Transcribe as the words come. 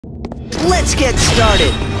Let's get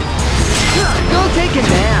started. Go take a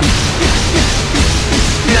nap.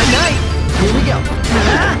 Good night. Here we go.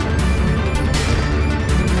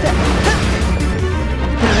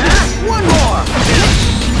 One more.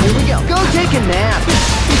 Here we go. Go take a nap.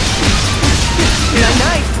 Good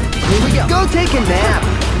night. Here we go. Go take a nap.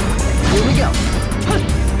 Here we go.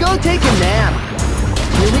 Go take a nap.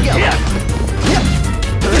 Here we go.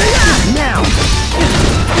 Now.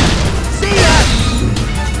 See ya.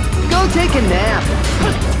 Go take a nap.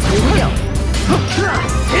 Here we go.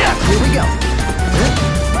 Here we go.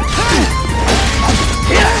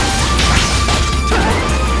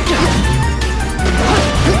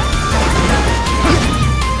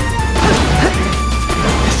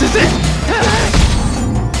 This is it.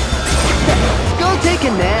 Go take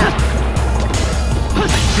a nap.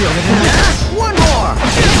 Feel it in there. One more.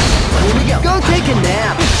 Here we go. Go take a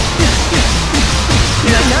nap.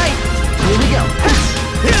 Good night. Here we go.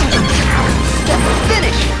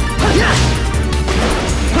 Finish.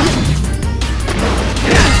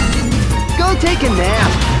 Go take a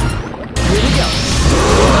nap. Here we go.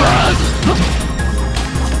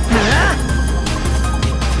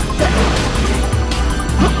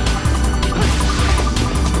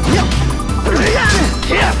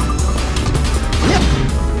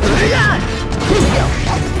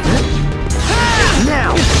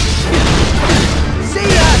 Now. See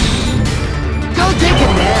ya. Go take a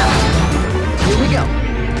nap. Here we go.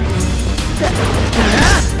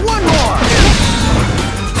 One more.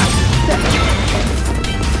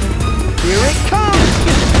 Here it comes.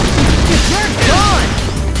 You're gone.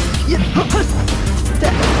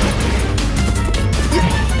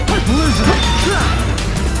 Blizzard.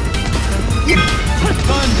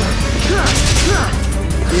 Thunder.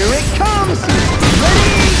 Here it comes.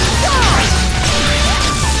 Ready?